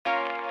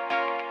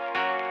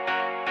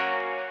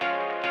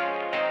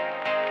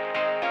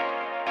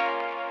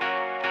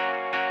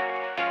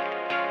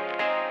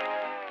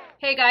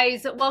Hey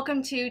guys,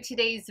 welcome to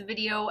today's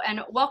video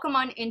and welcome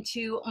on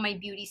into my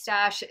beauty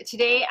stash.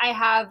 Today I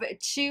have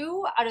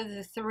 2 out of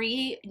the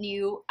 3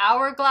 new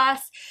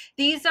Hourglass.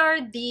 These are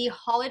the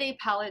holiday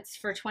palettes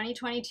for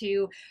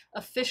 2022.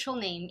 Official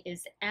name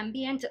is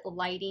Ambient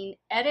Lighting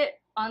Edit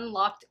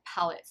Unlocked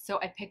palettes. So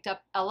I picked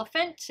up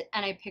Elephant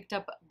and I picked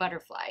up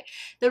Butterfly.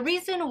 The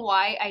reason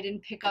why I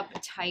didn't pick up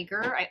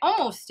Tiger, I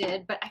almost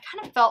did, but I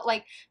kind of felt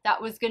like that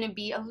was going to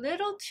be a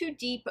little too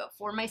deep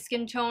for my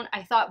skin tone.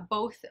 I thought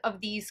both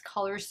of these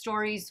color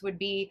stories would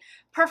be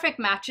perfect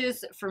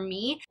matches for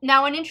me.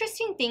 Now, an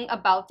interesting thing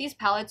about these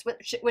palettes,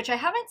 which I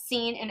haven't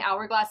seen in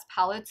Hourglass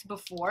palettes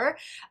before,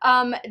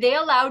 they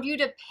allowed you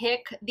to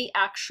pick the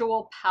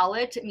actual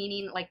palette,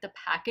 meaning like the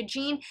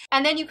packaging,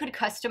 and then you could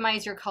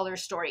customize your color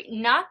story.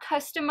 Not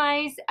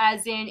customize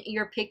as in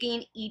you're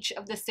picking each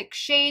of the 6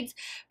 shades,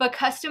 but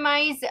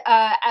customize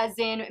as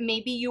in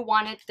maybe you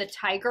wanted the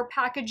Tiger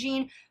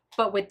packaging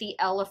but with the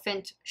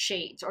Elephant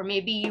shades, or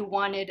maybe you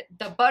wanted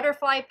the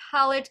Butterfly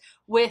palette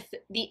with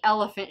the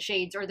Elephant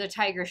shades or the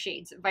Tiger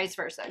shades, vice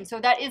versa. And so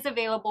that is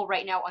available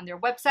right now on their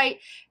website.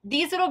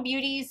 These little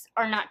beauties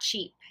are not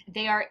cheap.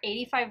 They are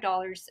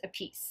 $85 a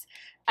piece.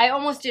 I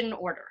almost didn't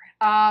order.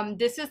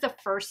 This is the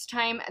first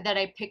time that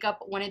I pick up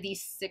one of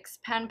these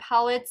 6-pan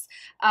palettes.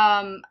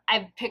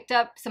 I've picked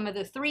up some of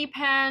the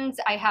 3-pans.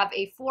 I have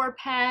a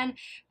 4-pan,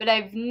 but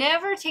I've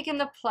never taken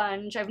the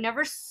plunge. I've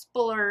never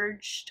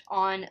splurged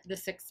on the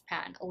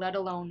 6-pan, let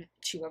alone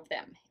 2 of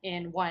them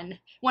in one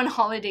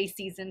holiday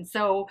season.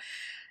 So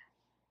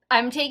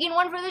I'm taking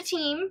one for the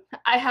team.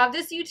 I have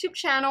this YouTube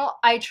channel.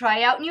 I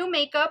try out new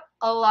makeup.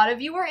 A lot of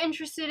you are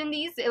interested in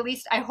these. At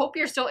least I hope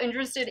you're still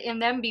interested in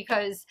them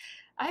because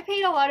I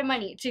paid a lot of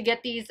money to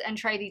get these and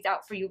try these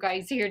out for you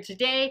guys here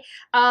today.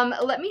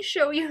 Let me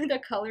show you the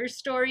color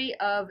story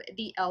of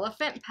the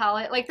Elephant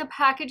palette. Like, the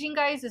packaging,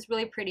 guys, is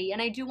really pretty.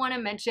 And I do want to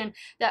mention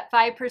that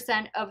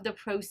 5% of the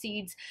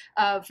proceeds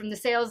from the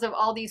sales of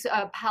all these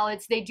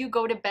palettes, they do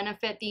go to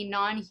benefit the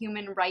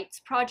Nonhuman Rights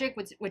Project,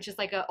 which is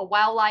like a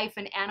wildlife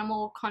and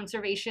animal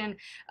conservation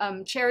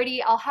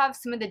charity. I'll have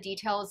some of the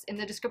details in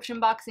the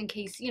description box in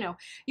case,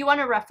 you want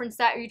to reference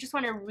that or you just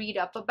want to read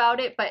up about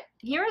it. But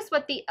here's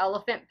what the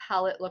Elephant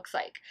palette looks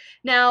like.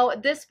 Now,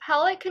 this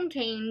palette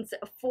contains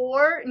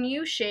 4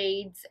 new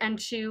shades and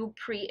 2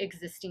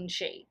 pre-existing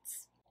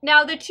shades.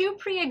 Now, the 2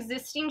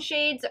 pre-existing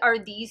shades are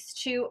these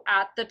 2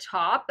 at the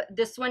top.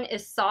 This one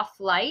is Soft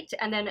Light,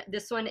 and then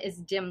this one is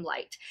Dim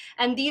Light.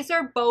 And these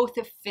are both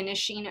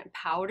finishing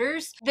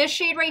powders. This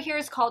shade right here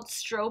is called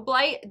Strobe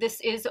Light.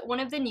 This is one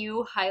of the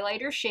new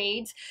highlighter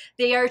shades.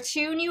 They are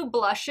 2 new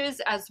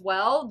blushes as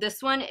well.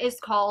 This one is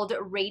called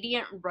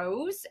Radiant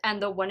Rose, and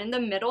the one in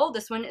the middle,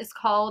 this one is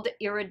called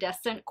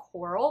Iridescent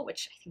Coral,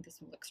 which I think this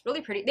one looks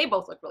really pretty. They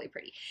both look really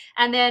pretty.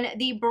 And then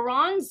the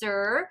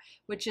bronzer,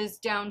 which is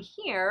down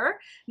here,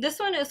 this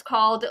one is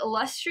called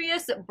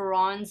Illustrious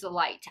Bronze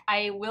Light.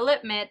 I will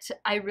admit,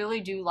 I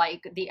really do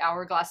like the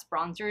Hourglass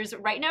bronzers.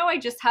 Right now, I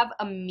just have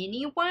a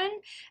mini one,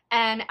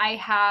 and I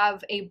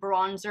have a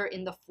bronzer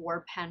in the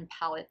 4-pan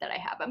palette that I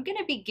have. I'm going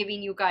to be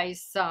giving you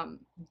guys some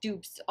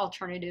dupes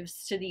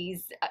alternatives to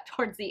these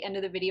towards the end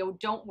of the video.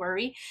 Don't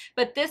worry.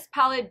 But this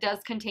palette does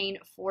contain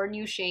 4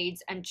 new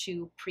shades and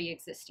 2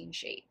 pre-existing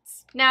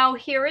shades. Now,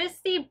 here is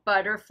the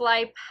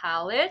Butterfly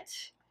palette.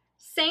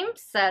 Same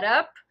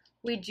setup.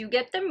 We do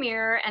get the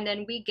mirror, and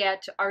then we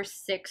get our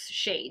 6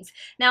 shades.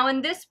 Now,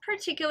 in this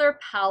particular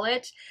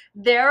palette,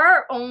 there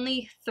are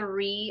only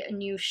 3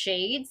 new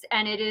shades,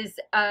 and it is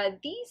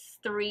these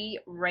 3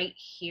 right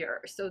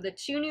here. So the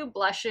 2 new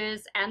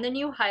blushes and the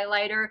new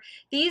highlighter.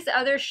 These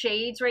other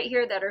shades right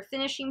here that are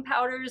finishing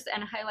powders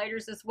and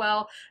highlighters as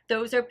well,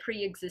 those are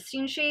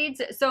pre-existing shades.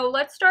 So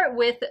let's start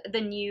with the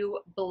new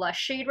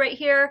blush shade right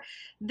here.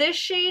 This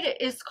shade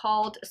is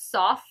called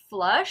Soft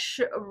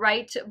Flush.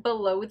 Right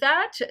below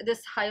that,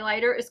 this highlighter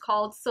is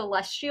called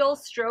Celestial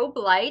Strobe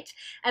Light,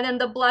 and then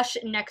the blush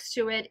next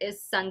to it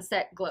is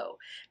Sunset Glow.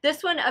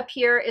 This one up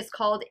here is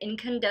called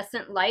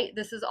Incandescent Light.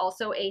 This is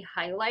also a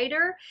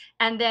highlighter,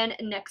 and then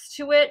next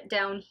to it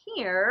down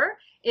here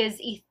is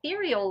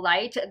Ethereal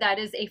Light. That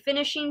is a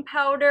finishing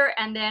powder,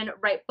 and then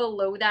right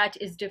below that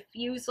is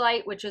Diffuse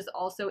Light, which is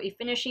also a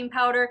finishing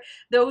powder.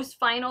 Those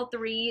final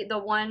 3, the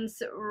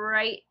ones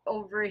right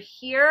over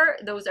here,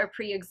 those are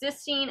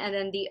pre-existing, and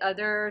then the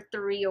other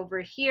 3 over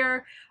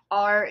here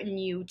are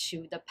new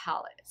to the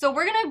palette. So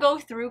we're gonna go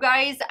through,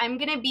 guys. I'm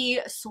gonna be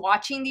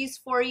swatching these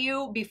for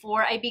you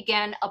before I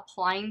begin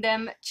applying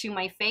them to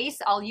my face.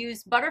 I'll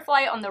use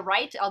Butterfly on the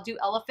right, I'll do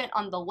Elephant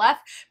on the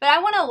left, but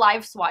I wanna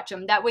live swatch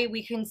them. That way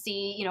we can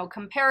see,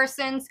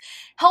 comparisons,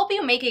 help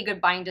you make a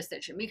good buying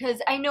decision,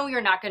 because I know you're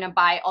not gonna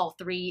buy all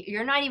 3.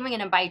 You're not even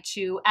gonna buy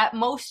 2. At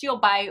most, you'll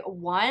buy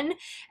 1.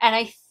 And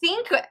I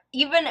think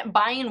even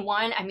buying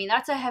one, I mean,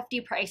 that's a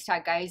hefty price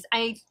tag, guys.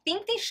 I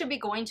think they should be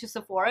going to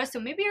Sephora, so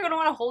maybe you're gonna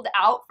want to hold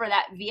out for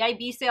that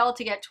VIB sale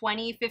to get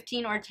 20,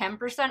 15, or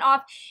 10%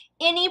 off.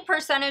 Any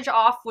percentage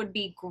off would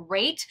be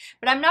great,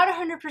 but I'm not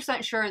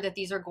 100% sure that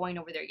these are going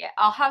over there yet.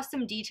 I'll have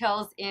some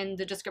details in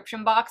the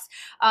description box.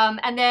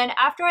 And then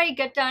after I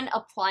get done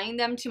applying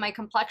them to my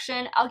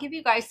complexion, I'll give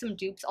you guys some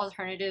dupes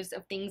alternatives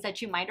of things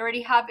that you might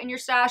already have in your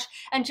stash.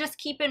 And just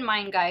keep in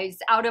mind, guys,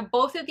 out of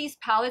both of these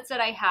palettes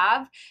that I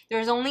have,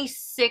 there's only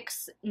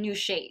 6 new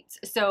shades.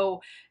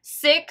 So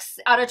 6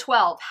 out of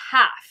 12,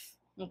 half.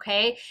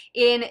 Okay,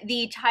 in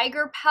the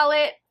Tiger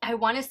palette, I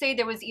want to say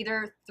there was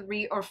either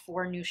 3 or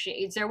 4 new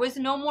shades. There was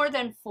no more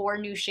than 4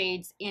 new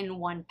shades in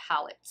one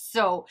palette.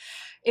 So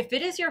if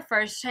it is your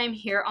first time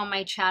here on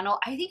my channel,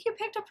 I think you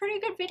picked a pretty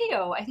good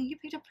video. I think you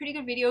picked a pretty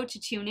good video to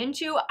tune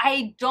into.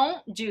 I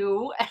don't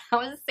do, and I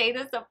want to say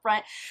this up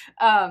front,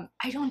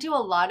 I don't do a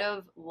lot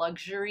of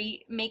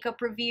luxury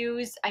makeup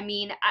reviews. I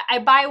mean, I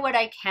buy what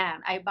I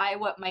can. I buy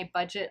what my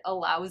budget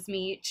allows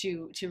me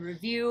to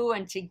review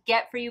and to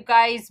get for you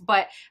guys.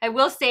 But I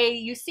will say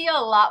you see a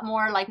lot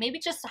more like maybe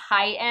just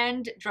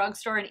high-end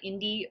drugstore and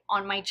indie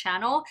on my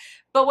channel,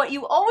 but what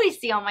you always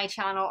see on my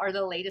channel are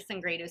the latest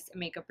and greatest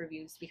makeup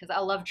reviews, because I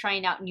love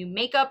trying out new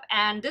makeup,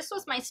 and this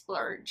was my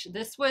splurge.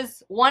 This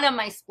was one of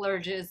my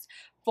splurges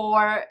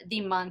for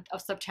the month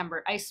of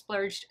September. I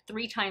splurged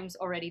 3 times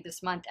already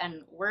this month,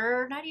 and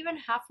we're not even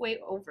halfway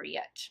over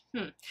yet.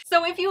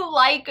 So if you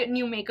like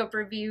new makeup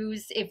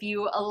reviews, if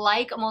you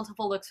like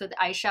multiple looks with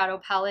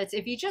eyeshadow palettes,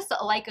 if you just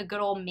like a good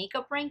old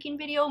makeup ranking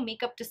video,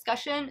 makeup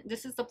discussion,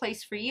 this is the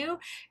place for you.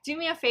 Do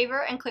me a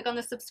favor and click on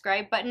the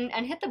subscribe button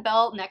and hit the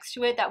bell next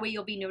to it. That way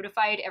you'll be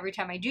notified every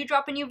time I do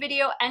drop a new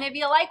video. And if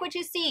you like what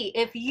you see,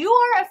 if you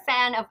are a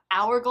fan of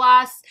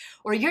Hourglass,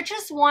 or you're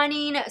just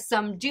wanting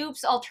some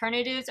dupes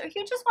alternatives, or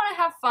you just want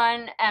to have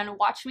fun and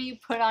watch me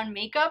put on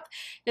makeup,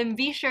 then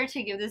be sure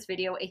to give this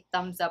video a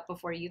thumbs up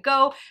before you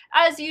go.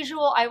 As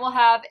usual, I will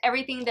have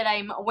everything that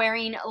I'm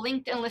wearing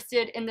linked and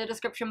listed in the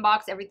description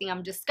box. Everything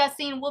I'm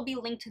discussing will be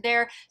linked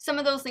there. Some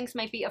of those links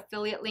might be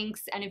affiliate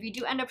links, and if you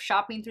do end up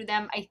shopping through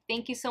them, I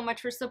thank you so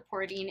much for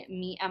supporting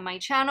me and my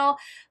channel.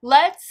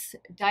 Let's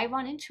dive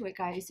on into it,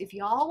 guys. If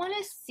y'all want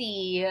to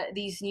see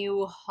these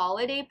new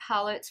holiday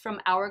palettes from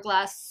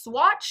Hourglass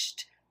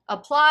swatched,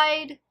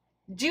 applied,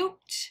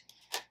 duped,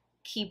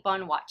 keep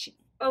on watching.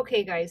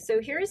 Okay guys,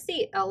 so here's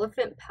the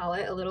Elephant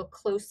palette, a little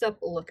close-up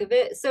look of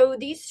it. So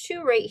these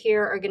 2 right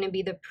here are going to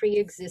be the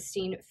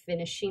pre-existing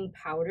finishing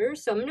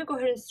powders. So I'm going to go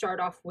ahead and start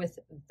off with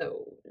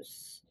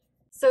those.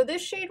 So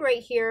this shade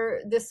right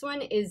here, this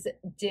one is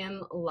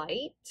Dim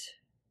Light.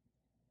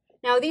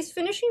 Now these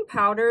finishing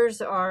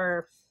powders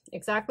are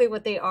exactly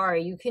what they are.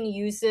 You can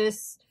use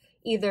this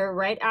either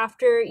right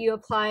after you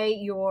apply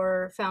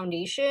your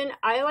foundation.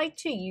 I like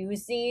to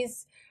use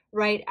these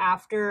right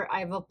after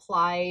I've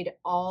applied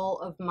all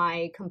of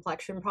my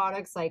complexion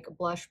products like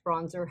blush,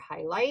 bronzer,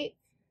 highlight.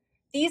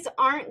 These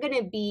aren't going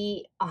to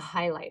be a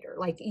highlighter.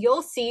 Like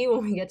you'll see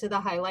when we get to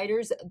the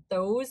highlighters,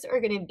 those are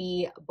going to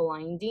be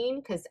blinding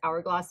because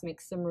Hourglass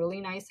makes some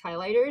really nice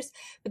highlighters.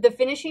 But the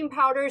finishing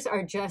powders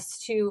are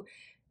just to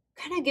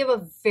kind of give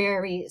a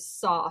very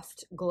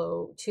soft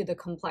glow to the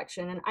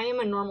complexion. And I am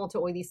a normal to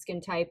oily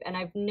skin type, and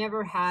I've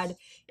never had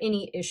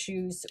any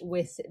issues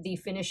with the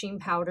finishing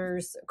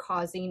powders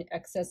causing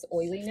excess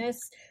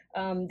oiliness.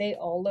 They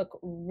all look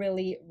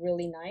really,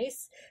 really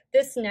nice.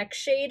 This next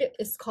shade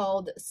is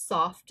called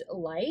Soft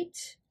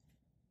Light.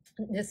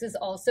 This is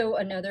also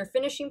another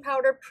finishing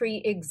powder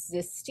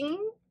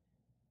pre-existing.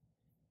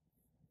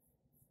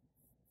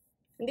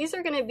 And these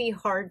are going to be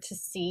hard to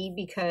see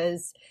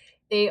because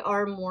they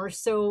are more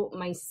so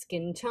my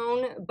skin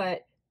tone,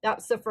 but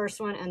that's the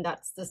first one and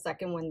that's the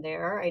second one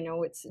there. I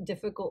know it's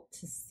difficult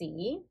to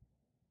see.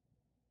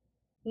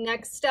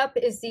 Next up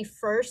is the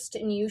first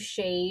new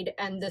shade,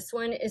 and this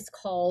one is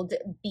called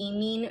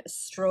Beaming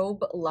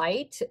Strobe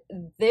Light.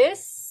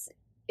 This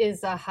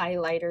is a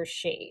highlighter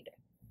shade.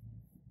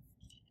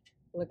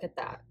 Look at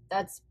that.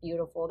 That's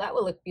beautiful. That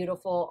would look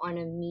beautiful on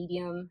a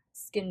medium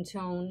skin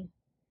tone,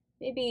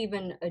 maybe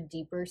even a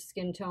deeper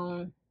skin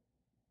tone.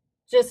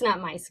 Just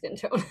not my skin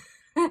tone.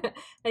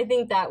 I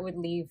think that would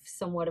leave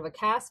somewhat of a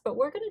cast, but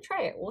we're going to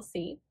try it. We'll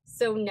see.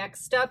 So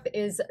next up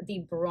is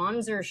the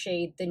bronzer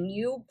shade, the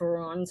new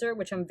bronzer,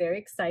 which I'm very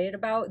excited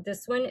about.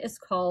 This one is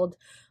called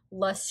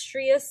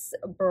Lustrous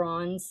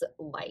Bronze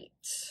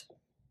Light.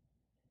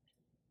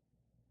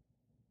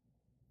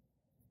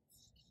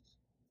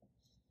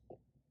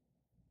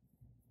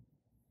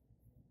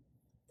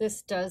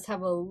 This does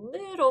have a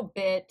little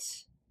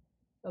bit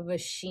of a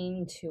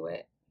sheen to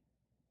it.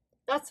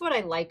 That's what I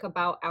like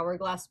about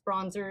Hourglass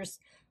bronzers.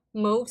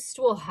 Most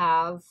will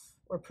have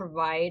or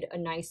provide a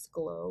nice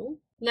glow.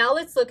 Now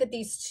let's look at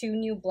these 2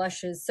 new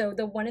blushes. So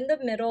the one in the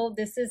middle,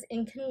 this is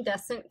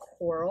Incandescent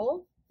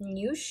Coral,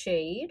 new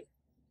shade.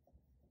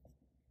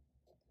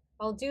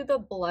 I'll do the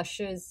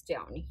blushes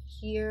down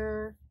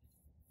here.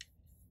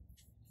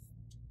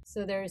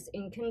 So there's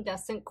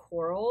Incandescent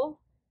Coral,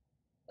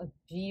 a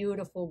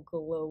beautiful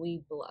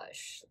glowy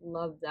blush.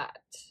 Love that.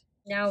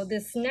 Now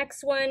this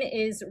next one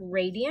is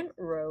Radiant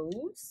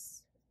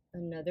Rose,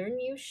 another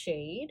new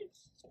shade.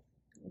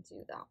 I'll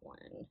do that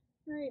one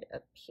right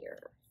up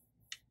here.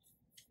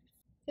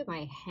 Look at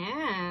my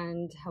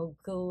hand, how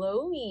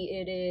glowy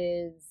it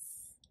is.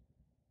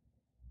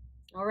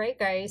 All right,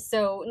 guys,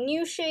 so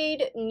new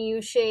shade,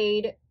 new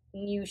shade,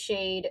 new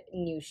shade,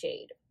 new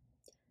shade.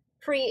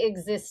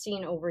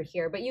 Pre-existing over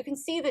here, but you can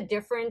see the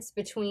difference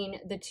between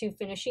the two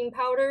finishing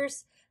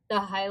powders, the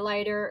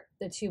highlighter,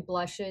 the two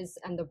blushes,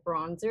 and the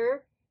bronzer.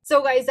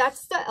 So guys,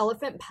 that's the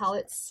Elephant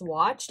palette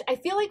swatched. I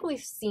feel like we've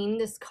seen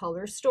this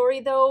color story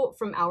though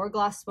from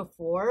Hourglass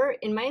before.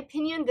 In my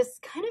opinion, this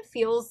kind of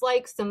feels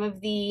like some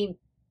of the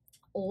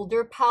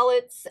older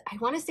palettes. I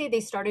want to say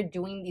they started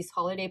doing these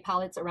holiday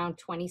palettes around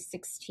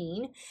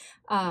 2016.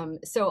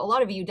 So a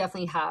lot of you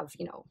definitely have,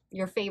 you know,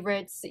 your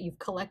favorites. You've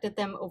collected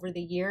them over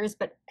the years,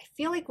 but I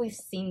feel like we've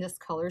seen this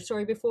color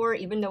story before,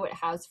 even though it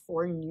has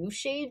 4 new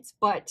shades.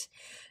 But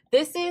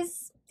this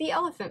is the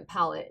Elephant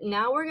palette.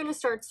 Now we're going to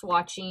start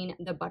swatching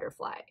the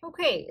Butterfly.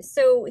 Okay,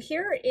 so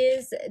here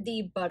is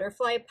the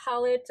Butterfly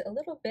palette, a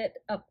little bit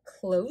up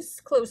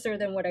close, closer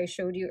than what I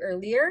showed you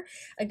earlier.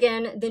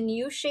 Again, the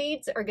new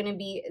shades are going to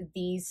be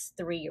these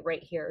 3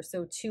 right here.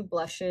 So 2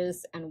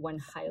 blushes and 1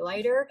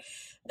 highlighter.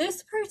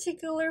 This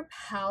particular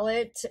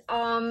palette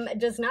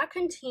does not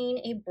contain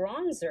a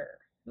bronzer.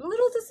 I'm a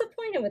little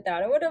disappointed with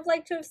that. I would have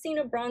liked to have seen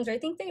a bronzer. I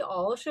think they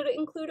all should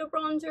include a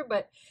bronzer,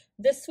 but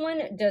this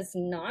one does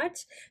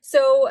not.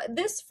 So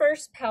this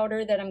first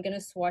powder that I'm going to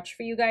swatch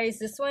for you guys,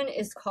 this one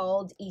is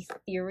called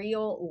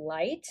Ethereal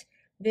Light.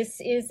 This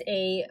is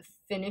a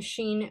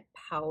finishing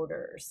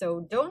powder. So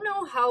don't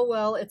know how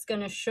well it's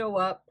going to show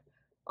up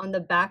on the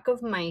back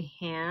of my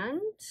hand,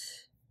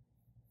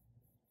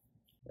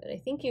 but I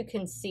think you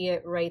can see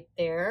it right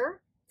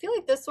there. I feel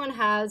like this one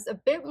has a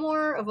bit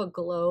more of a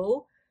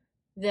glow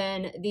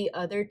than the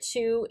other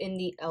 2 in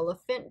the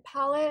Elephant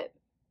palette.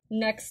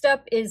 Next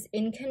up is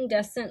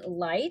Incandescent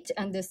Light,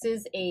 and this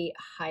is a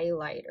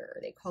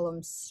highlighter. They call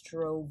them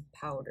strobe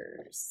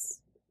powders.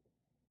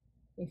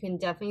 You can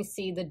definitely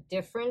see the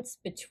difference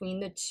between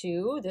the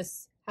 2.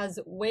 This has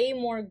way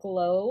more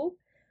glow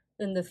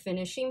than the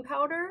finishing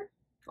powder,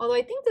 although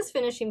I think this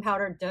finishing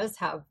powder does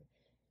have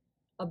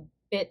a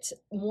bit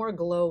more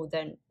glow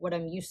than what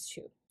I'm used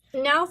to.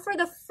 Now for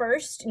the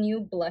first new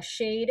blush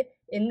shade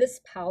in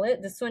this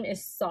palette. This one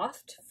is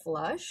Soft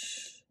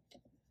Flush.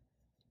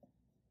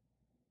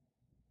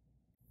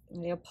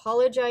 I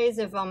apologize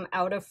if I'm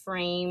out of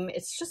frame.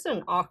 It's just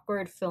an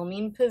awkward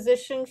filming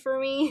position for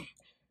me.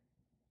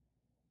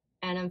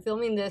 And I'm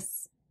filming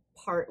this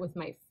part with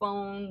my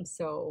phone,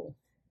 so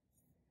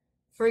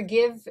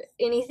forgive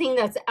anything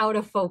that's out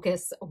of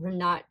focus or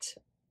not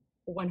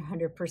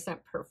 100%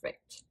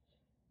 perfect.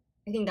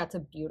 I think that's a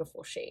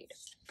beautiful shade.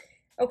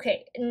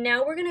 Okay,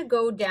 now we're gonna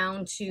go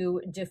down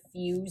to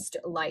Diffused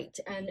Light,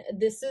 and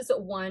this is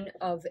one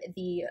of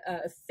the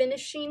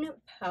finishing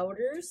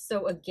powders.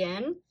 So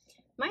again,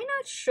 might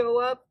not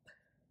show up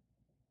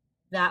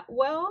that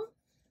well.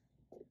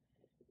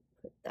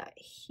 Put that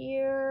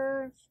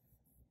here.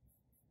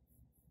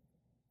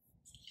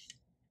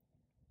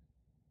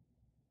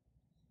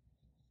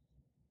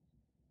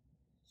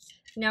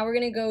 Now we're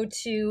going to go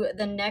to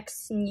the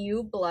next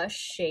new blush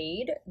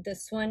shade.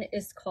 This one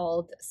is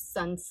called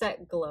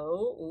Sunset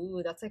Glow.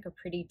 Ooh, that's like a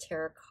pretty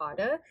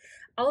terracotta.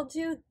 I'll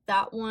do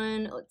that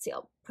one. Let's see,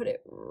 I'll put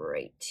it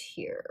right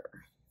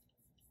here.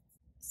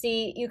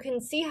 See, you can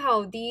see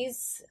how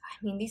these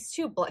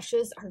two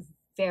blushes are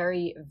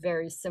very,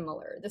 very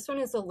similar. This one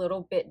is a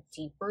little bit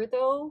deeper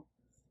though.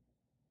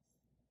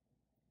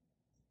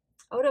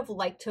 I would have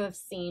liked to have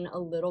seen a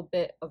little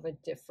bit of a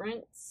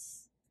difference.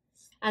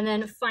 And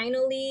then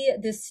finally,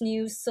 this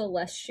new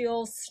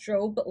Celestial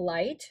Strobe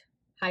Light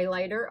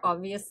highlighter,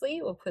 obviously.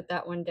 We'll put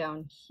that one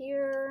down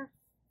here.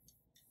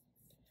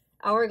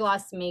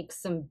 Hourglass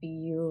makes some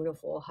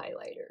beautiful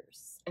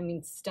highlighters. I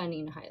mean,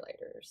 stunning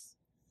highlighters.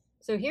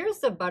 So here's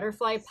the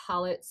Butterfly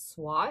palette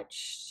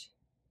swatched.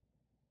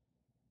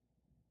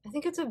 I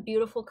think it's a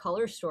beautiful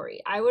color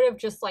story. I would have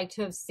just liked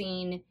to have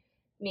seen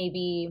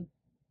maybe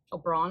a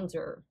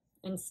bronzer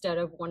instead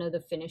of one of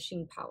the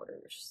finishing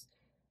powders.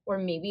 Or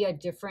maybe a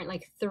different,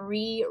 like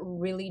 3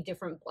 really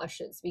different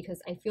blushes,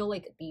 because I feel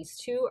like these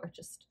 2 are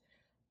just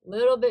a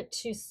little bit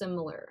too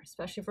similar,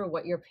 especially for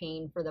what you're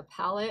paying for the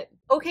palette.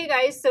 Okay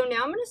guys, so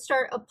now I'm going to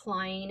start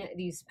applying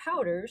these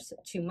powders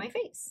to my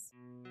face.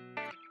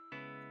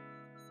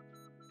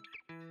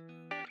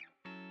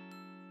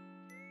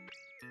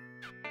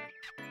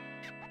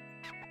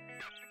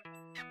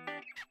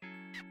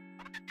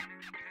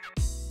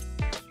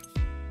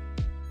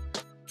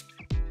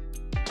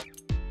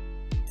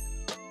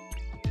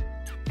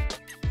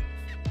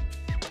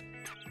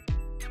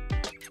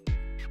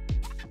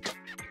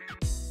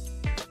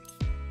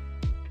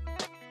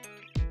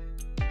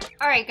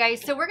 Alright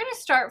guys, so we're going to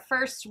start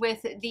first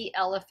with the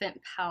Elephant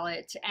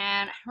palette,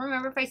 and I don't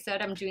remember if I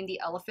said I'm doing the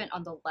elephant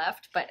on the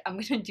left, but I'm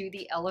going to do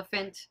the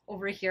elephant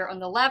over here on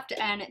the left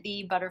and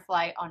the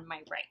butterfly on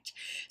my right.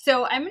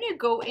 So I'm going to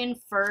go in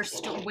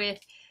first with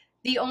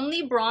The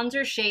only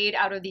bronzer shade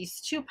out of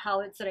these two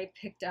palettes that I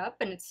picked up,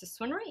 and it's this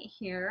one right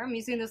here. I'm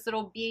using this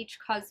little BH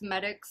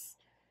Cosmetics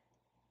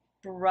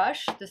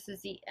brush. This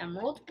is the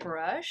Emerald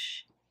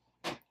brush.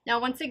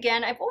 Now, once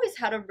again, I've always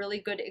had a really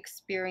good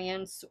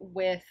experience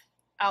with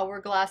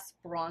Hourglass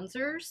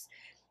bronzers.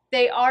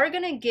 They are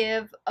going to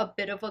give a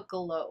bit of a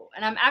glow.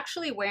 And I'm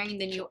actually wearing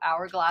the new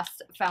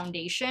Hourglass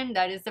foundation.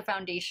 That is the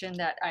foundation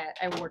that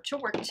I wore to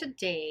work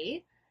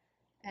today.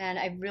 And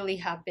I really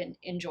have been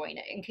enjoying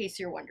it, in case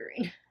you're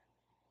wondering.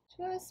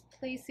 Just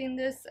placing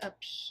this up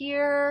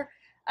here.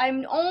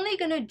 I'm only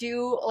going to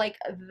do like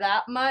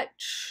that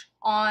much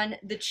on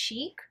the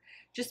cheek,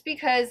 just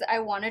because I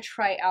want to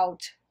try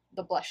out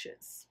the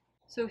blushes.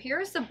 So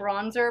here's the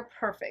bronzer.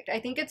 Perfect. I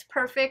think it's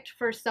perfect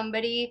for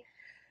somebody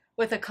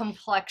with a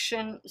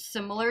complexion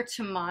similar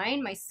to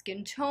mine, my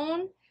skin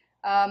tone.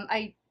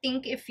 I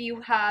think if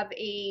you have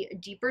a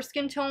deeper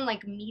skin tone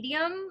like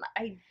medium,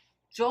 I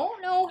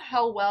don't know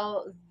how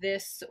well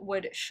this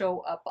would show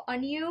up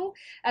on you.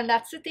 And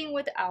that's the thing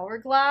with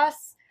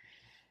Hourglass.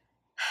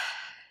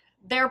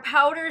 Their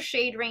powder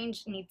shade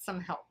range needs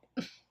some help.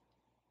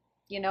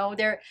 You know,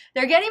 they're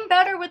getting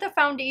better with the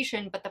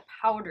foundation, but the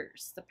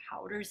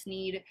powders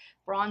need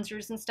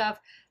bronzers and stuff.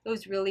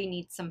 Those really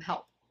need some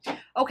help.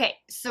 Okay,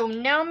 so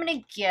now I'm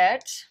gonna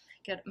get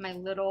my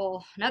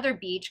little, another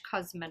BH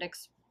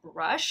Cosmetics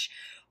brush.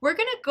 We're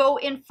gonna go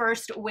in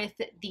first with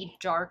the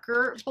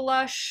darker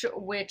blush,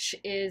 which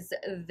is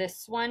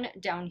this one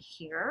down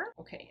here.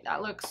 Okay,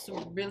 that looks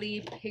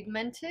really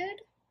pigmented.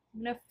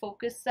 I'm gonna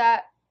focus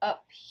that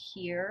up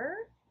here.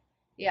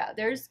 Yeah,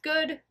 there's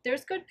good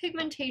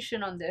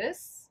pigmentation on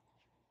this.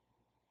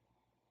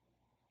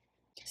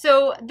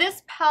 So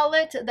this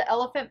palette, the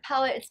Elephant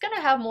palette, it's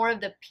gonna have more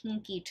of the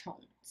pinky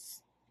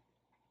tones.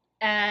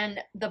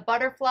 And the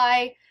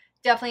Butterfly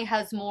definitely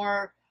has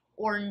more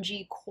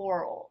orangey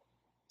coral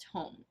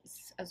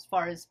tones as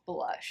far as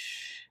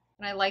blush.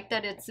 And I like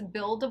that it's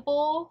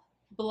buildable,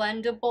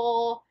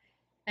 blendable,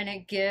 and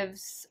it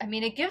gives, I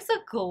mean, it gives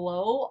a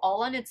glow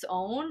all on its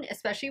own,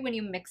 especially when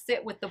you mix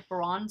it with the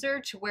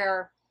bronzer to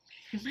where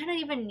you might not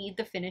even need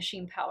the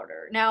finishing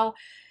powder. Now,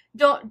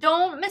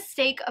 don't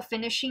mistake a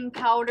finishing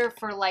powder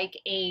for like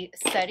a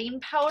setting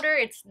powder.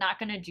 It's not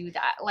gonna do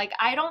that. Like,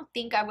 I don't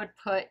think I would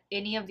put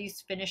any of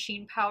these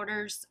finishing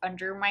powders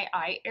under my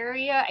eye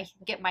area. I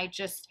think it might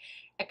just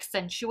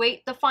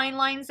accentuate the fine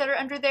lines that are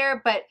under there,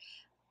 but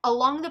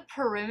along the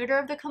perimeter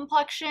of the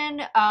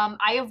complexion,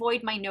 I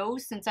avoid my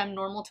nose since I'm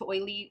normal to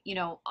oily, you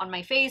know, on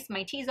my face,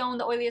 my T-zone,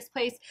 the oiliest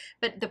place,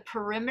 but the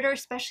perimeter,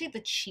 especially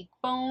the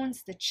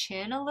cheekbones, the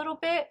chin a little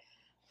bit,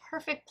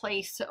 perfect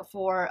place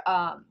for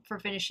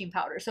finishing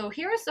powder. So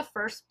here's the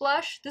first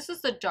blush. This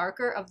is the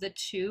darker of the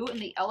two in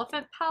the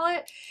Elephant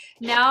palette.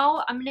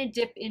 Now I'm gonna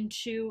dip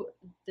into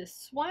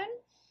this one,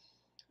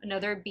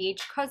 another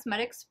BH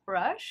Cosmetics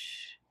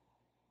brush.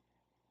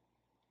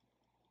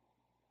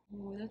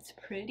 Ooh, that's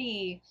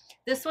pretty.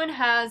 This one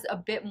has a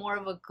bit more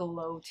of a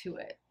glow to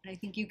it, and I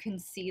think you can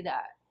see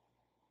that.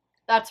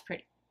 That's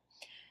pretty.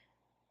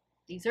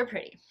 These are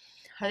pretty.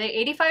 Are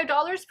they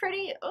 $85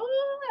 pretty?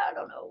 Oh, I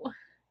don't know.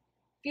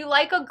 If you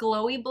like a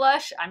glowy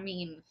blush, I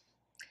mean,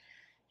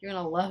 you're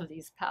gonna love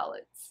these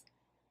palettes.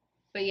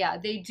 But yeah,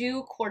 they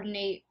do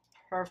coordinate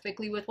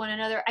perfectly with one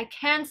another. I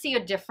can see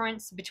a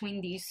difference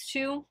between these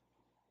two,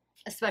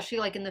 especially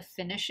like in the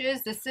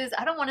finishes. This is,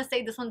 I don't want to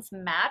say this one's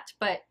matte,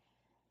 but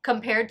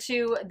compared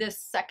to this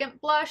second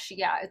blush,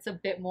 yeah, it's a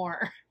bit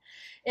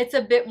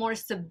more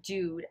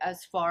subdued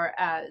as far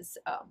as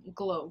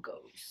glow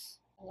goes.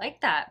 I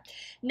like that.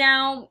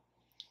 Now,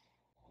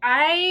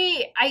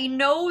 I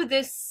know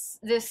this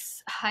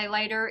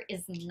highlighter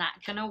is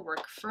not gonna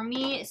work for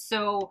me,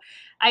 so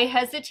I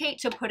hesitate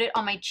to put it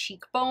on my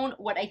cheekbone.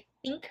 What I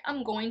think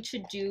I'm going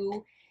to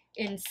do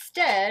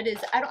instead is,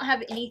 I don't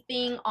have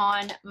anything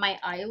on my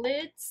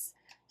eyelids,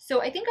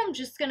 so I think I'm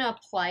just gonna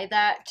apply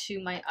that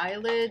to my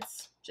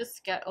eyelids.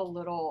 Just get a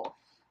little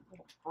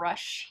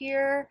brush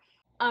here.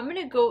 I'm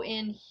gonna go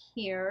in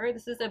here.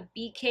 This is a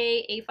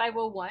BK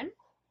A501.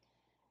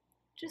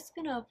 Just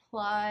gonna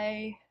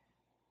apply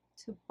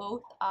to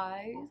both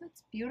eyes.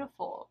 That's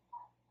beautiful.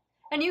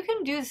 And you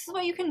can do, this is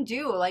what you can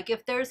do. Like,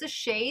 if there's a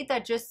shade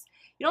that just,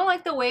 you don't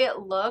like the way it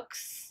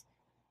looks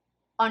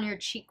on your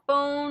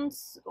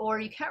cheekbones, or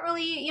you can't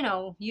really, you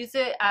know, use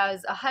it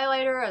as a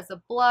highlighter, as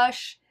a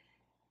blush,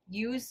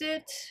 use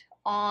it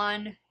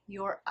on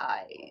your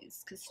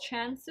eyes, because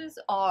chances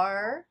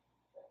are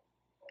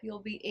you'll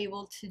be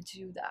able to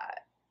do that.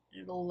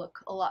 It'll look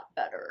a lot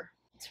better.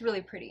 It's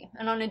really pretty.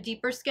 And on a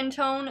deeper skin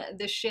tone,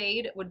 the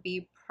shade would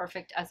be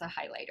perfect as a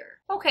highlighter.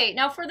 Okay,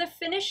 now for the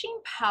finishing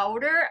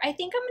powder, I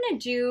think I'm gonna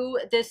do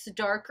this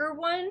darker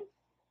one.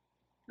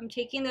 I'm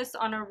taking this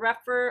on a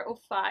Rephr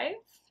 05.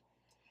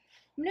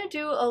 I'm gonna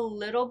do a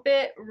little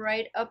bit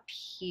right up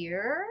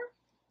here.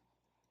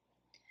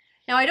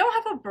 Now, I don't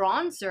have a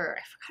bronzer.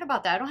 I forgot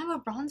about that. I don't have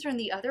a bronzer in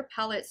the other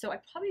palette, so I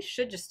probably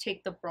should just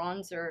take the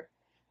bronzer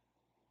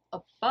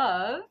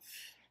above.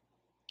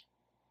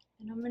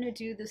 And I'm going to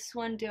do this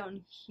one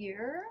down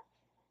here.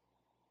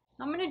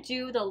 I'm going to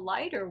do the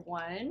lighter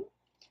one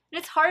And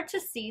it's hard to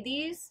see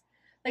these.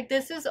 Like,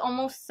 this is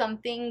almost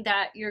something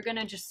that you're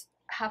gonna just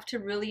have to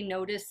really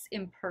notice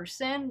in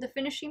person, the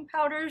finishing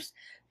powders,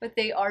 but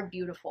they are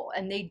beautiful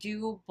and they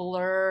do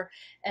blur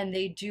and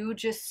they do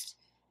just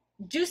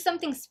do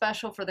something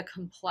special for the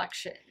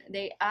complexion.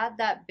 They add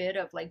that bit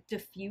of like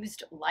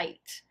diffused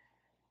light.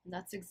 And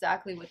that's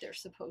exactly what they're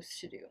supposed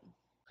to do.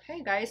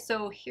 Okay guys,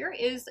 so here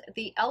is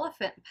the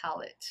Elephant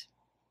palette.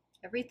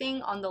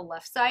 Everything on the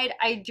left side.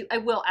 I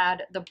will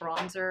add the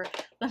bronzer.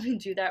 Let me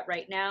do that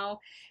right now.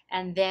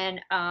 And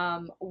then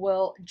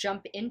we'll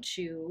jump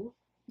into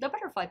the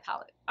Butterfly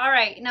palette. All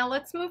right, now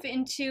let's move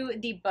into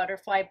the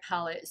Butterfly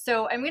palette.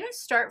 So I'm going to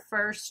start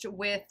first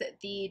with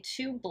the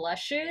two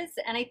blushes.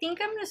 And I think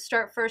I'm going to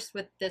start first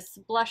with this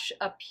blush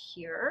up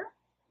here.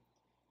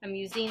 I'm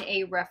using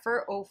a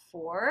Refer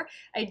 04.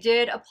 I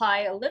did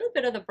apply a little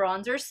bit of the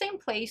bronzer, same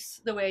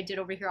place the way I did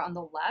over here on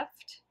the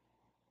left.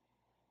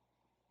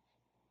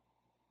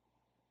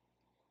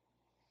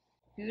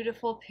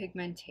 Beautiful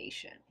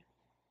pigmentation.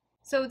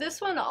 So this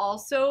one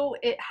also,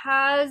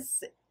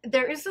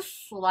 there is a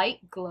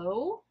slight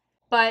glow,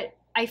 but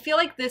I feel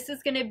like this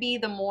is going to be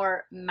the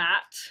more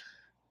matte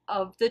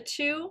of the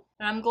two.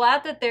 And I'm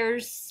glad that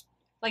there's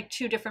like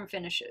two different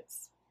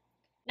finishes.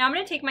 Now I'm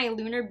going to take my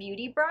Lunar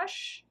Beauty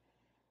brush,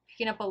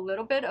 picking up a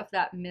little bit of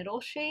that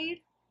middle shade.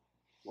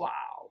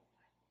 Wow.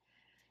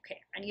 Okay,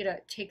 I need to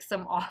take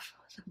some off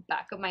the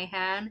back of my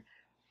hand.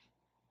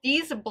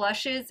 These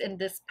blushes in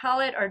this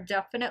palette are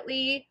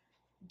definitely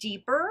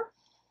deeper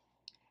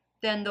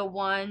than the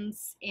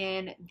ones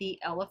in the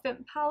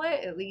Elephant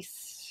palette. At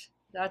least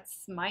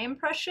that's my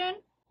impression.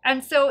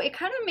 And so it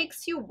kind of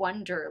makes you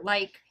wonder,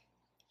 like,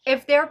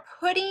 if they're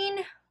putting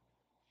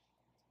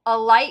a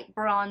light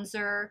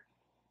bronzer,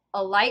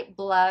 a light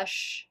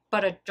blush,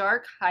 but a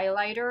dark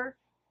highlighter,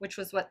 which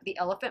was what the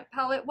Elephant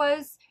palette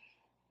was,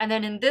 and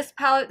then in this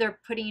palette they're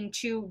putting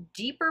two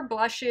deeper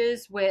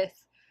blushes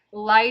with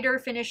lighter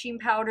finishing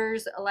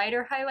powders,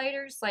 lighter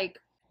highlighters, like,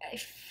 I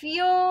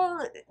feel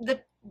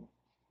that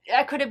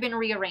could have been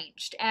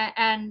rearranged.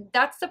 And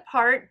that's the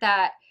part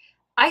that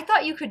I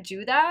thought you could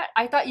do that.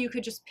 I thought you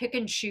could just pick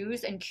and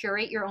choose and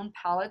curate your own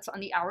palettes on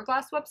the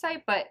Hourglass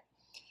website, but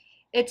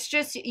it's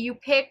just you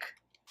pick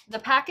the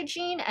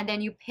packaging and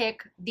then you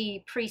pick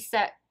the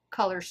preset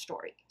color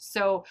story.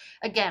 So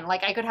again,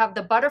 like, I could have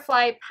the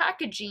Butterfly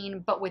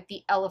packaging but with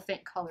the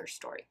Elephant color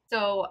story.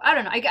 So I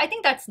don't know, I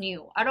think that's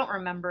new. I don't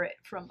remember it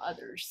from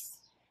others.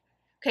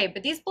 Okay,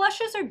 but these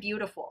blushes are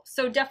beautiful.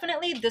 So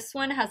definitely this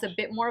one has a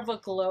bit more of a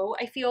glow,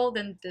 I feel,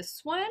 than this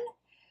one.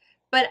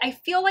 But I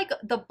feel like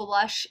the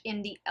blush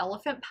in the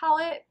Elephant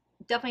palette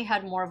definitely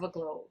had more of a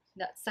glow,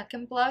 that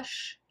second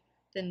blush,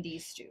 than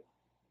these two.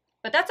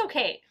 But that's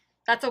okay.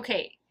 That's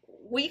okay.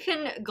 We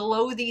can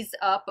glow these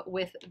up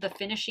with the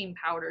finishing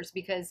powders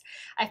because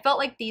I felt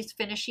like these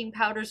finishing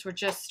powders were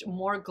just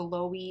more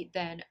glowy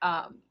than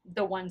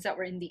the ones that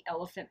were in the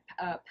Elephant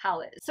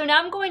palette. So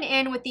now I'm going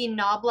in with the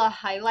Nabla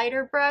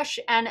highlighter brush,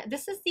 and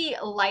this is the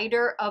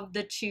lighter of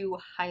the two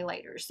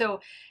highlighters. So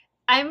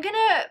I'm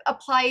gonna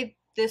apply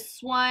this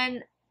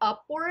one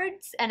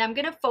upwards, and I'm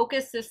gonna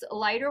focus this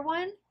lighter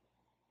one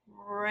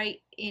right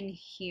in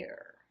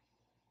here.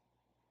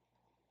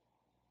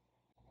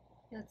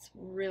 That's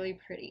really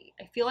pretty.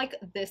 I feel like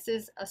this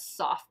is a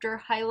softer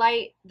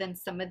highlight than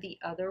some of the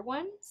other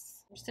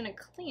ones. I'm just gonna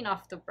clean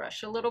off the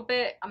brush a little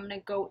bit. I'm gonna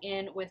go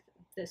in with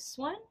this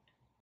one.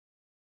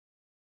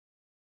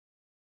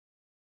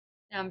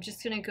 Now I'm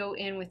just gonna go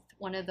in with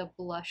one of the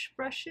blush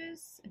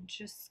brushes and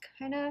just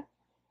kind of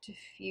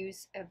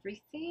diffuse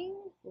everything,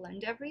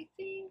 blend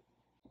everything.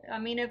 I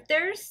mean, if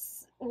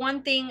there's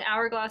one thing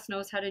Hourglass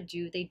knows how to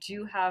do, they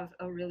do have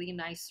a really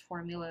nice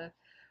formula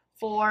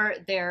for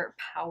their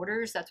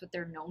powders. That's what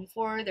they're known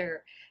for.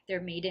 They're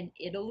made in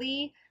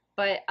Italy,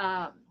 but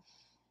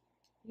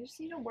you just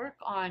need to work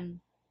on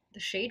the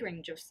shade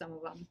range of some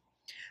of them.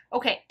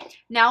 Okay,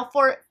 now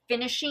for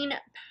finishing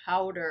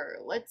powder.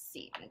 Let's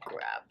see, I'm gonna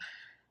grab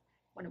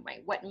one of my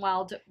Wet n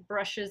Wild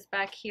brushes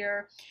back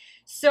here.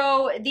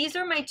 So these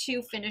are my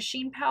two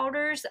finishing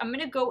powders. I'm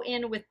gonna go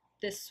in with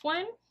this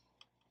one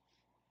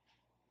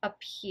up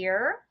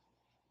here.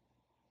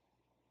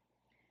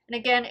 And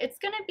again, it's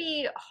going to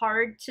be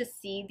hard to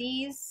see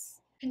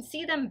these. You can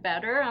see them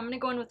better. I'm going to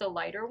go in with a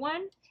lighter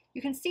one.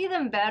 You can see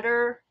them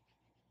better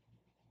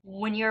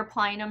when you're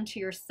applying them to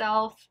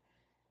yourself.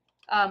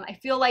 I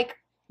feel like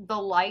the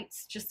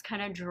lights just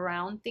kind of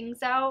drown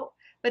things out.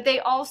 But they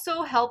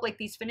also help, like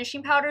these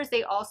finishing powders,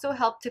 they also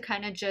help to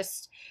kind of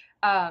just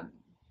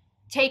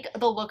take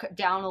the look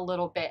down a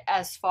little bit,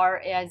 as far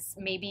as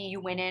maybe you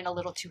went in a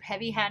little too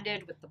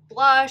heavy-handed with the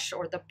blush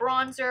or the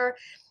bronzer.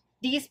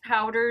 These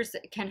powders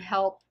can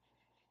help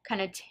kind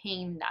of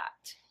tame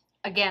that.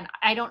 Again,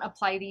 I don't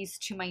apply these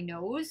to my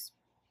nose.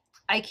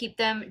 I keep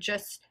them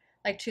just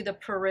like to the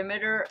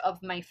perimeter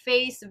of my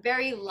face,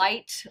 very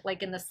light,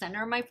 like in the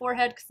center of my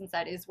forehead, since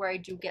that is where I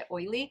do get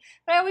oily.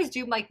 But I always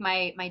do like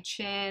my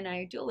chin, and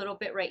I do a little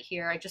bit right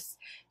here. I just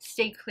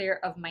stay clear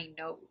of my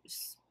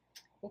nose.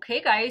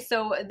 Okay guys,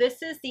 so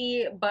this is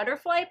the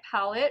butterfly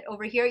palette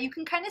over here. You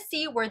can kind of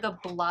see where the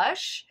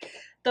blush,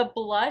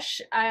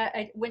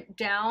 I went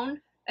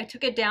down, I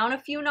took it down a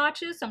few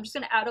notches, so I'm just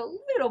gonna add a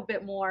little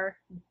bit more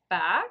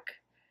back.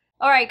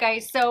 All right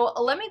guys, so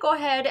let me go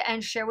ahead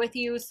and share with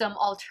you some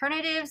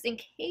alternatives in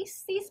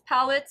case these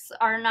palettes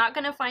are not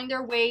gonna find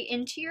their way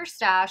into your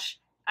stash.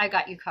 I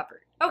got you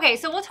covered. Okay,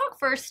 so we'll talk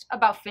first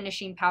about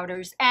finishing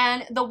powders,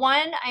 and the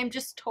one I'm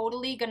just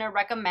totally gonna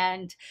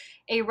recommend,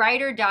 a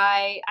ride or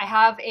die. I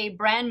have a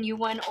brand new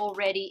one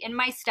already in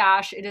my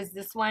stash. It is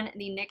this one,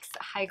 the NYX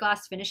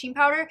Hourglass finishing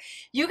powder.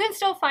 You can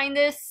still find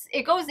this.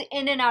 It goes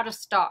in and out of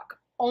stock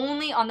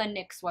only on the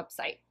NYX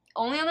website.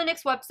 Only on the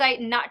NYX website.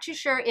 Not too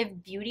sure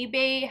if Beauty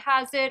Bay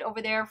has it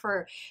over there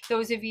for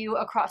those of you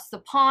across the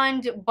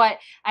pond, but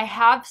I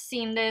have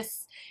seen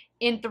this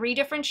in 3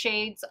 different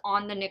shades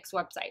on the NYX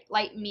website: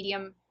 light,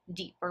 medium,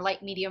 deep, or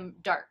light, medium,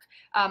 dark.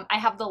 I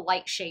have the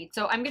light shade,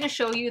 so I'm going to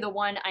show you the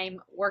one I'm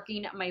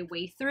working my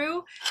way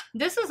through.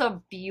 This is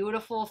a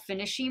beautiful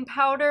finishing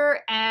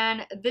powder,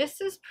 and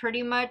this is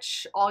pretty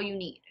much all you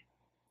need.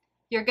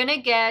 You're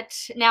gonna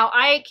get, now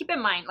I keep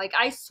in mind, like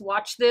I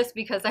swatched this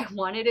because I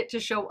wanted it to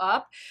show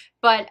up,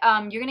 but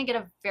you're gonna get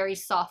a very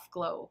soft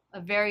glow,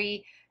 a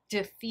very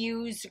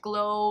diffused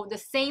glow, the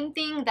same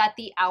thing that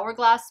the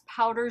Hourglass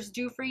powders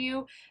do for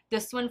you.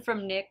 This one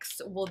from NYX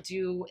will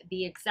do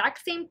the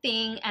exact same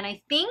thing, and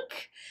I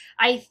think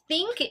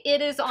it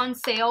is on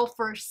sale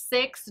for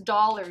 $6.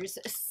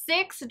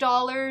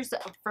 $6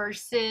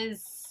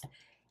 versus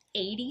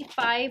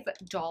 $85.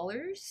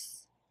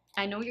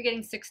 I know you're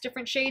getting 6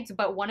 different shades,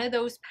 but one of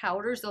those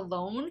powders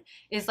alone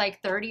is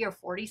like 30 or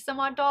 40 some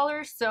odd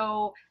dollars.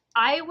 So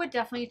I would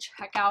definitely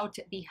check out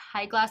the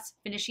Hourglass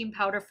finishing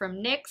powder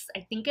from NYX.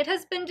 I think it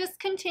has been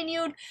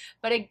discontinued,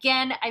 but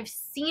again, I've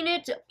seen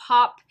it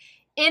pop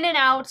in and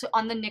out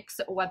on the NYX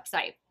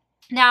website.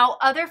 Now,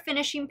 other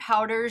finishing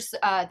powders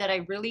that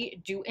I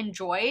really do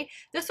enjoy,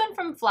 this one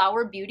from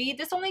Flower Beauty.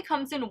 This only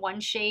comes in 1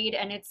 shade,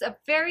 and it's a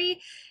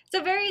very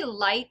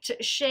light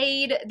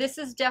shade. This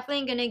is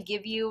definitely going to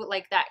give you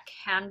like that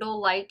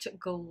candlelight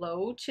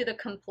glow to the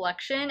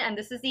complexion, and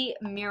this is the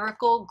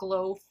Miracle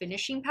Glow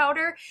finishing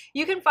powder.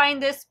 You can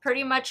find this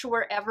pretty much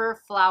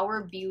wherever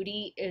Flower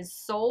Beauty is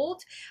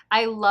sold.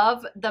 I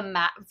love the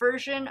matte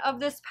version of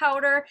this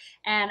powder,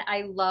 and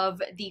I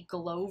love the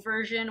glow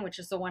version, which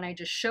is the one I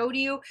just showed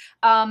you.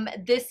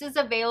 This is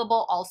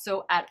available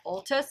also at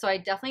Ulta, so I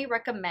definitely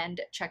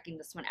recommend checking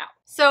this one out.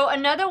 So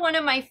another one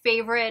of my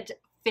favorite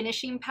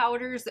finishing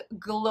powders,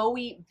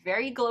 glowy,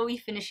 very glowy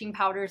finishing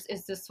powders,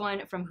 is this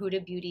one from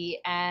Huda Beauty,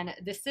 and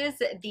this is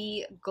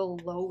the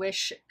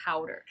Glowish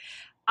powder.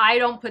 I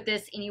don't put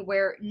this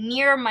anywhere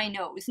near my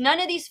nose. None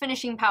of these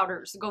finishing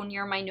powders go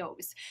near my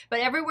nose,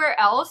 but everywhere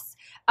else,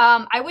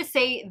 I would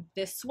say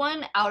this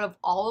one, out of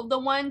all of the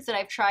ones that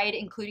I've tried,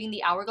 including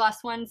the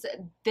Hourglass ones,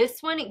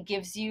 this one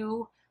gives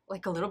you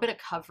like a little bit of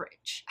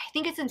coverage. I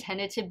think it's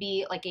intended to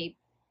be like a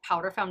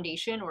powder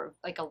foundation or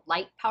like a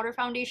light powder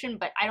foundation,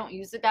 but I don't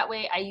use it that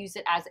way. I use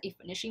it as a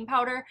finishing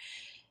powder,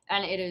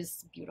 and it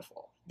is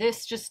beautiful.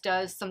 This just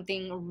does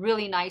something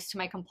really nice to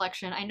my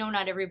complexion. I know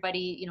not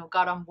everybody, you know,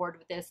 got on board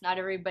with this. Not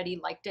everybody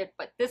liked it,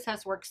 but this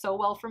has worked so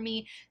well for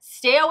me.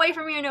 Stay away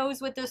from your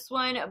nose with this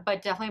one,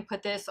 but definitely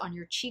put this on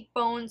your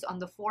cheekbones, on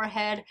the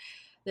forehead.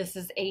 This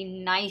is a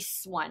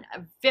nice one,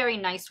 a very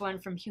nice one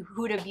from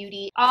Huda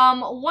Beauty.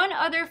 One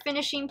other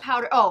finishing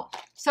powder. Oh,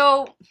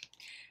 so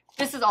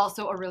this is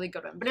also a really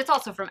good one, but it's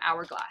also from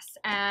Hourglass,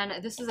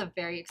 and this is a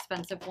very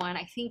expensive one.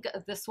 I think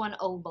this one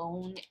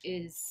alone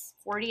is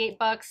 48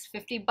 bucks,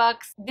 50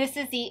 bucks. This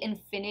is the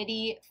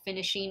Infinity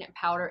Finishing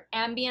Powder,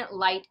 Ambient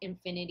Light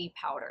Infinity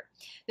Powder.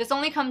 This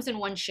only comes in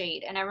 1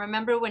 shade, and I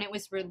remember when it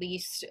was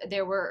released,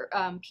 there were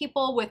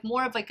people with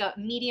more of like a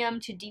medium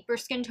to deeper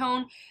skin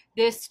tone.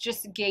 This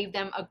just gave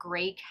them a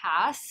gray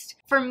cast.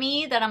 For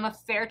me, that I'm a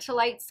fair to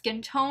light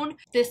skin tone,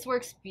 this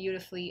works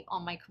beautifully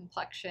on my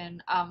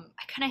complexion. I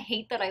kind of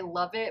hate that I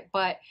love it,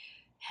 but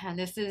man,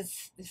 this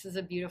is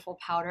a beautiful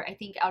powder. I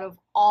think out of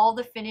all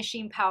the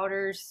finishing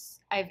powders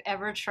I've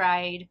ever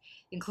tried,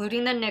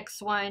 including the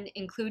NYX one,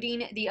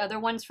 including the other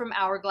ones from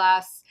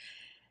Hourglass,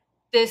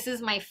 this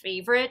is my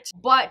favorite.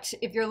 But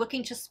if you're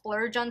looking to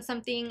splurge on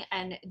something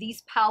and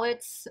these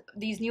palettes,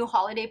 these new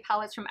holiday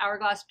palettes from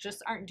Hourglass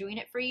just aren't doing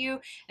it for you,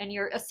 and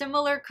you're a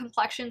similar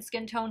complexion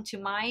skin tone to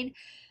mine,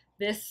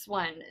 this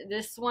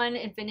one,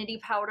 Infinity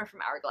Powder from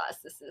Hourglass,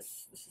 this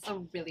is a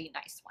really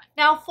nice one.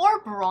 Now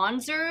for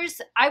bronzers,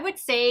 I would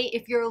say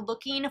if you're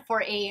looking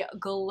for a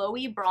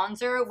glowy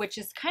bronzer, which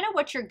is kind of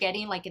what you're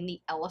getting like in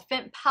the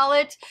Elephant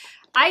palette,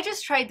 I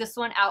just tried this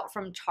one out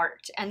from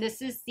Tarte, and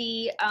this is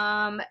the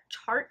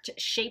Tarte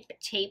Shape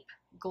Tape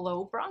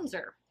Glow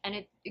Bronzer. and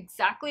it's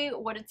exactly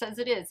what it says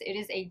it is. It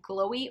is a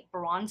glowy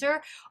bronzer.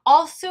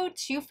 Also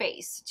Too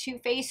Faced. Too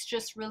Faced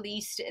just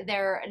released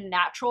their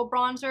natural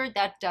bronzer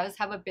that does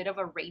have a bit of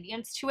a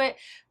radiance to it.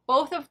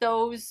 Both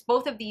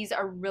of these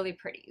are really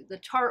pretty. The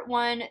Tarte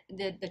one,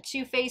 the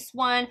Too Faced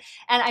one,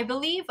 and I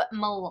believe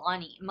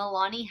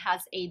Milani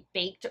has a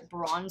baked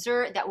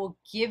bronzer that will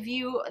give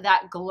you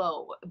that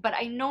glow. But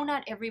I know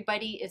not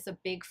everybody is a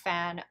big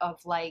fan of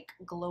like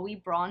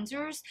glowy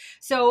bronzers,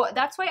 so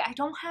that's why I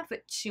don't have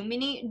too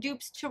many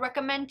dupes to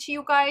recommend to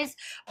you guys.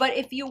 But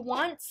if you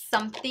want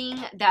something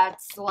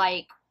that's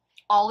like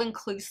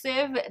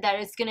all-inclusive, that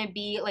is going to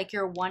be like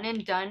your one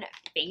and done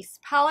face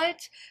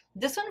palette,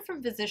 this one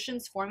from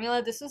Physicians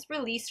Formula, this was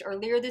released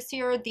earlier this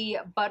year, the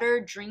Butter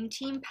Dream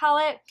Team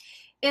palette.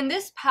 In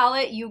this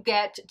palette, you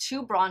get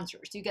two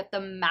bronzers. You get the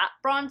matte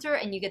bronzer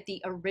and you get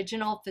the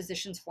original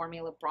Physicians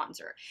Formula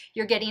bronzer.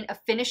 You're getting a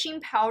finishing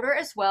powder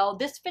as well.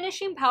 This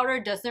finishing powder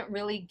doesn't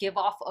really give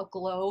off a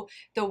glow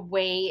the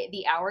way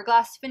the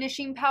Hourglass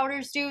finishing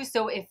powders do.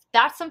 So if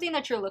that's something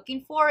that you're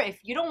looking for, if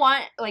you don't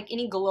want like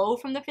any glow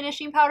from the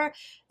finishing powder,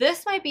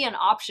 this might be an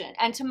option.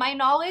 And to my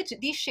knowledge,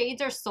 these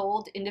shades are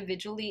sold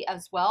individually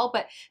as well.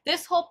 But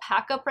this whole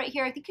pack up right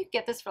here, I think you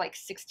get this for like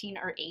 $16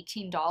 or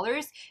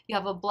 $18. You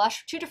have a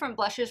blush, two different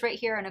blushes right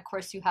here, and of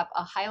course you have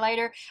a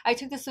highlighter. I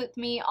took this with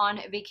me on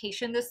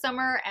vacation this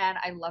summer and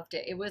I loved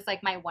it. It was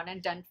like my one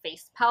and done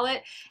face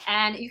palette,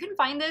 and you can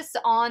find this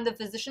on the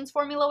Physicians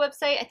Formula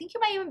website. I think you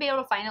might even be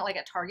able to find it like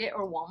at Target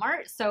or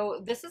Walmart.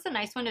 So this is a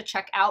nice one to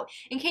check out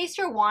in case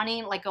you're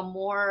wanting like a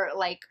more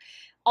like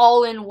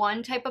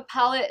all-in-one type of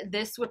palette.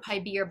 This would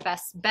probably be your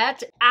best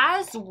bet,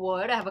 as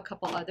would, I have a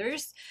couple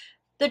others,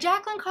 the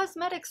Jaclyn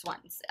Cosmetics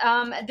ones.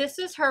 This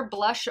is her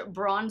blush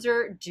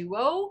bronzer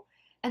duo.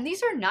 And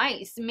these are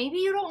nice. Maybe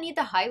you don't need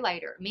the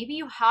highlighter. Maybe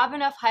you have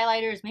enough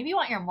highlighters. Maybe you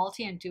want your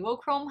multi and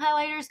duochrome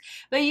highlighters,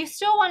 but you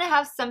still want to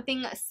have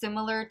something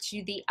similar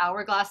to the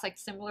Hourglass, like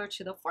similar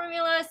to the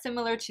formula,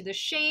 similar to the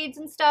shades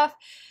and stuff.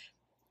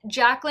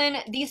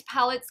 Jaclyn, these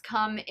palettes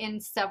come in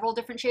several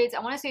different shades. I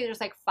want to say there's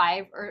like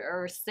 5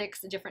 or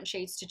 6 different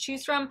shades to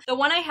choose from. The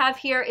one I have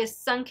here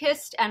is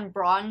Sunkissed and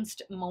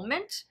Bronzed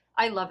Moment.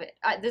 I love it.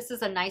 This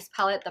is a nice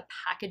palette. The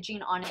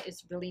packaging on it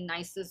is really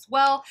nice as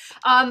well.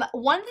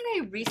 One that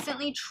I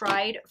recently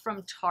tried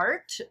from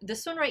Tarte,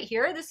 this one right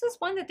here, this is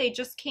one that they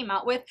just came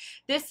out with.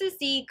 This is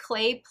the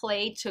Clay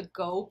Play To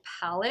Go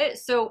palette.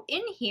 So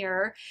in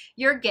here,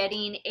 you're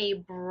getting a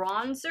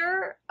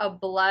bronzer, a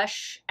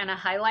blush, and a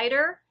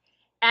highlighter.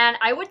 And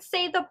I would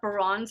say the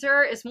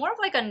bronzer is more of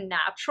like a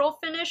natural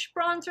finish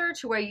bronzer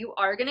to where you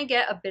are going to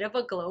get a bit of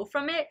a glow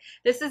from it.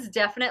 This is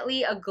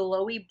definitely a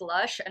glowy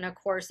blush and of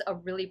course a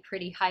really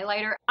pretty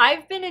highlighter.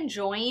 I've been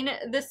enjoying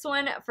this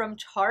one from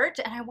Tarte,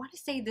 and I want to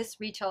say this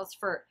retails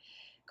for,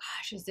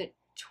 gosh, is it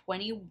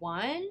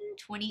 21,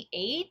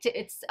 28?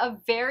 It's a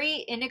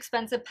very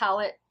inexpensive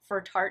palette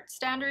for Tarte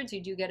standards.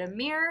 You do get a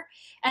mirror,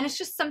 and it's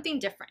just something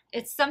different.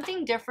 It's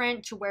something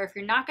different to where if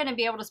you're not going to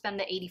be able to spend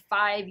the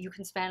 85, you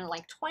can spend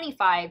like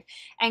 25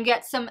 and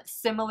get some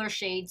similar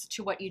shades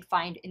to what you'd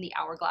find in the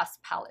Hourglass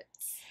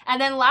palettes.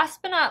 And then last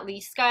but not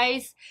least,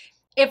 guys,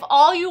 if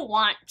all you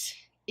want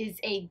is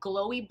a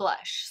glowy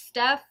blush,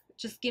 Steff,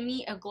 just give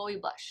me a glowy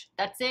blush.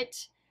 That's it.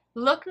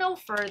 Look no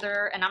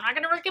further, and I'm not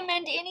going to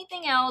recommend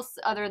anything else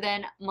other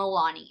than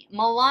Milani.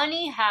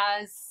 Milani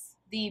has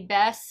the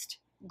best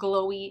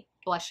glowy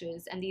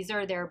blushes, and these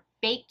are their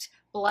baked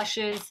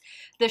blushes.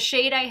 The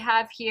shade I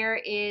have here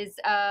is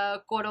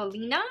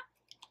Corolina.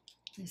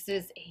 This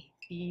is a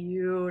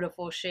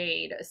beautiful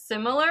shade,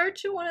 similar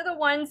to one of the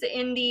ones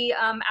in the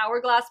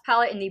Hourglass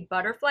palette, in the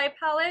Butterfly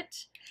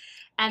palette.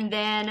 And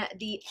then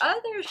the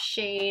other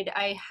shade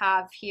I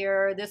have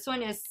here, this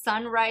one is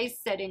Sunrise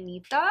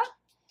Serenita.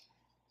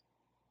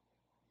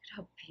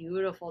 How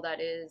beautiful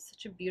that is.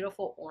 Such a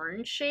beautiful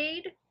orange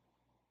shade.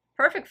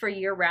 Perfect for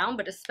year round,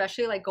 but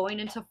especially like going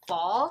into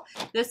fall.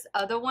 This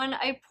other one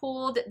I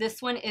pulled,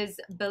 this one is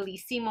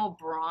Bellissimo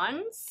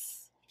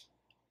Bronze.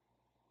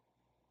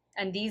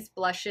 And these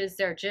blushes,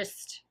 they're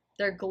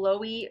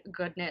glowy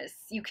goodness.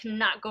 You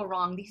cannot go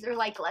wrong. These are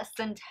like less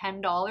than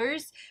 $10.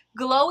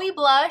 Glowy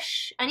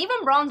blush, and even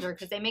bronzer,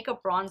 because they make a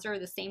bronzer,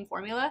 the same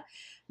formula.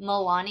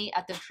 Milani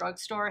at the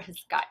drugstore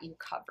has got you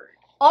covered.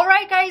 All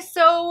right, guys,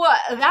 so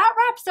that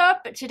wraps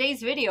up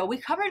today's video. We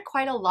covered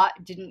quite a lot,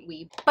 didn't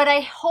we? But I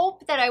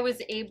hope that I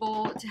was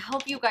able to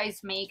help you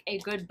guys make a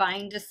good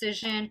buying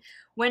decision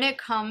when it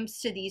comes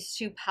to these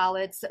two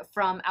palettes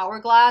from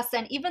Hourglass,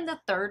 and even the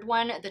third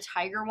one, the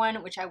Tiger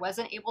one, which I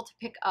wasn't able to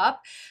pick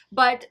up.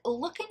 But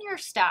look in your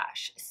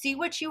stash, see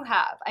what you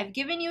have. I've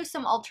given you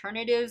some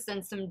alternatives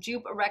and some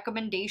dupe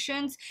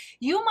recommendations.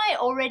 You might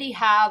already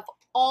have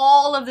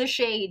all of the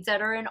shades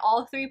that are in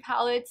all 3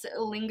 palettes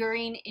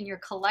lingering in your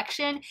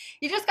collection.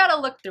 You just gotta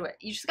look through it.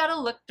 You just gotta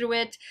look through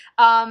it.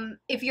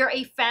 If you're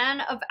a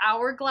fan of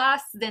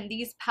Hourglass, then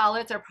these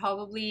palettes are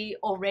probably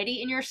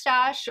already in your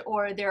stash,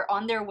 or they're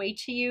on their way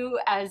to you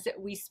as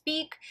we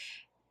speak.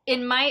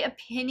 In my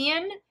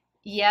opinion,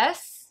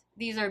 yes,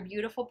 these are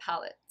beautiful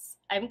palettes.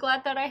 I'm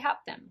glad that I have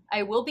them.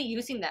 I will be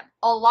using them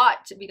a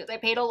lot because I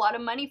paid a lot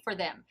of money for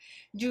them.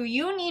 Do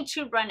you need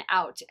to run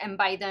out and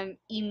buy them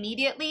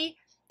immediately?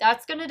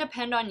 That's going to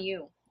depend on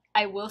you.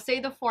 I will say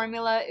the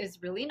formula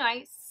is really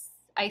nice.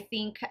 I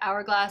think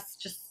Hourglass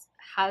just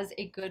has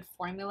a good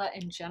formula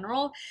in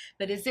general,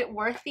 but is it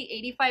worth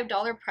the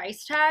 $85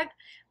 price tag?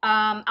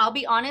 I'll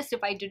be honest,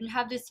 if I didn't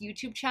have this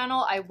YouTube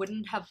channel, I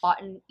wouldn't have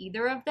bought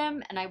either of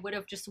them, and I would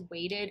have just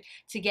waited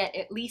to get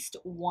at least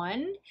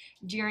one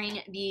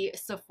during the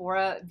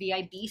Sephora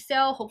VIB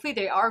sale. Hopefully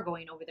they are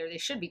going over there. They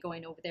should be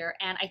going over there.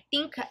 And I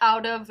think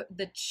out of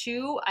the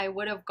two, I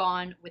would have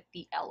gone with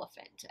the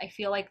elephant. I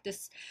feel like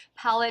this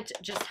palette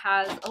just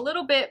has a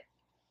little bit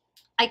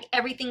like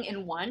everything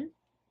in one.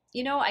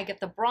 You know, I get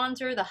the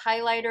bronzer, the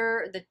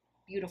highlighter, the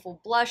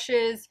beautiful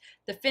blushes,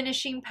 the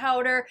finishing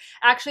powder.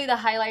 Actually, the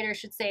highlighter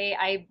should say,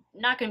 I'm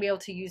not going to be able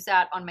to use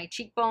that on my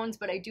cheekbones,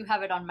 but I do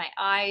have it on my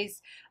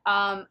eyes.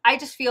 I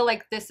just feel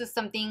like this is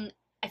something,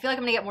 I feel like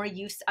I'm going to get more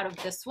use out of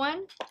this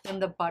one than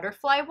the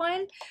butterfly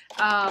one.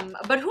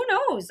 But who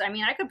knows? I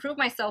mean, I could prove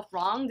myself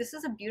wrong. This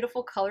is a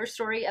beautiful color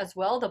story as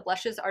well. The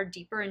blushes are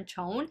deeper in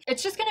tone.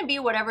 It's just going to be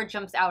whatever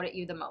jumps out at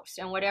you the most,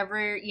 and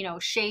whatever, you know,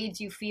 shades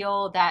you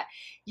feel that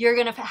you're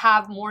going to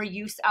have more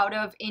use out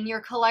of in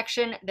your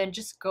collection, then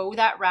just go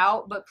that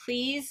route. But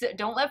please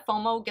don't let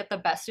FOMO get the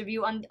best of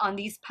you on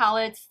these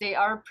palettes. They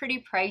are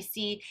pretty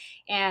pricey.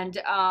 And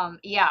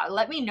yeah,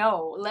 let me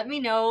know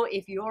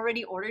if you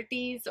already ordered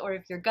these, or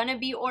if you're gonna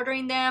be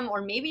ordering them,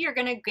 or maybe you're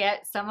gonna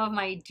get some of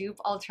my dupe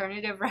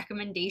alternative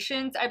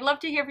recommendations. I'd love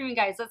to hear from you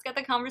guys. Let's get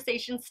the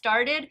conversation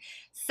started.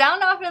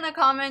 Sound off in the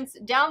comments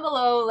down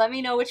below. Let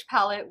me know which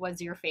palette was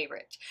your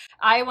favorite.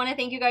 I want to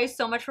thank you guys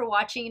so much for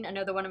watching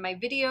another one of my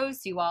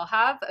videos. You all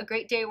have a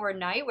great day or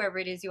night wherever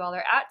it is you all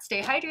are at.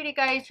 Stay hydrated,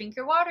 guys. Drink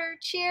your water.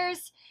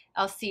 Cheers.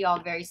 I'll see you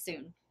all very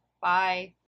soon. Bye.